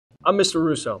I'm Mr.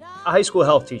 Russo, a high school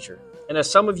health teacher, and as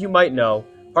some of you might know,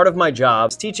 part of my job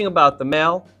is teaching about the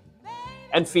male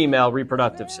and female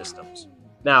reproductive systems.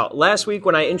 Now, last week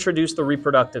when I introduced the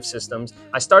reproductive systems,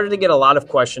 I started to get a lot of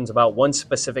questions about one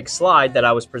specific slide that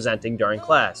I was presenting during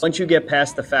class. Once you get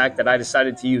past the fact that I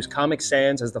decided to use Comic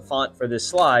Sans as the font for this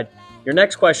slide, your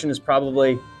next question is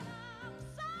probably,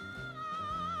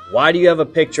 why do you have a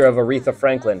picture of Aretha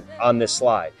Franklin on this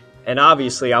slide? And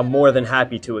obviously, I'm more than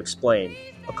happy to explain.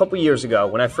 A couple years ago,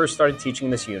 when I first started teaching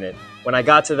this unit, when I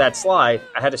got to that slide,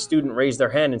 I had a student raise their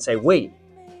hand and say, wait,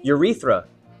 urethra,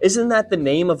 isn't that the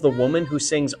name of the woman who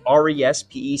sings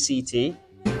R-E-S-P-E-C-T?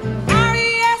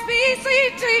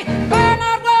 R-E-S-P-E-C-T, find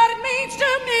out what it means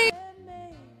to me.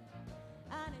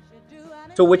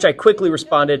 To which I quickly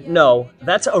responded, no,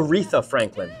 that's Aretha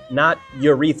Franklin, not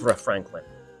Urethra Franklin.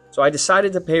 So I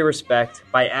decided to pay respect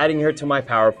by adding her to my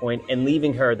PowerPoint and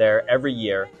leaving her there every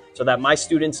year so that my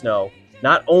students know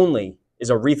not only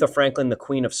is Aretha Franklin the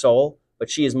queen of soul, but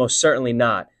she is most certainly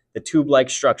not the tube-like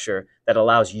structure that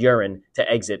allows urine to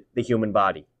exit the human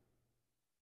body.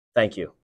 Thank you.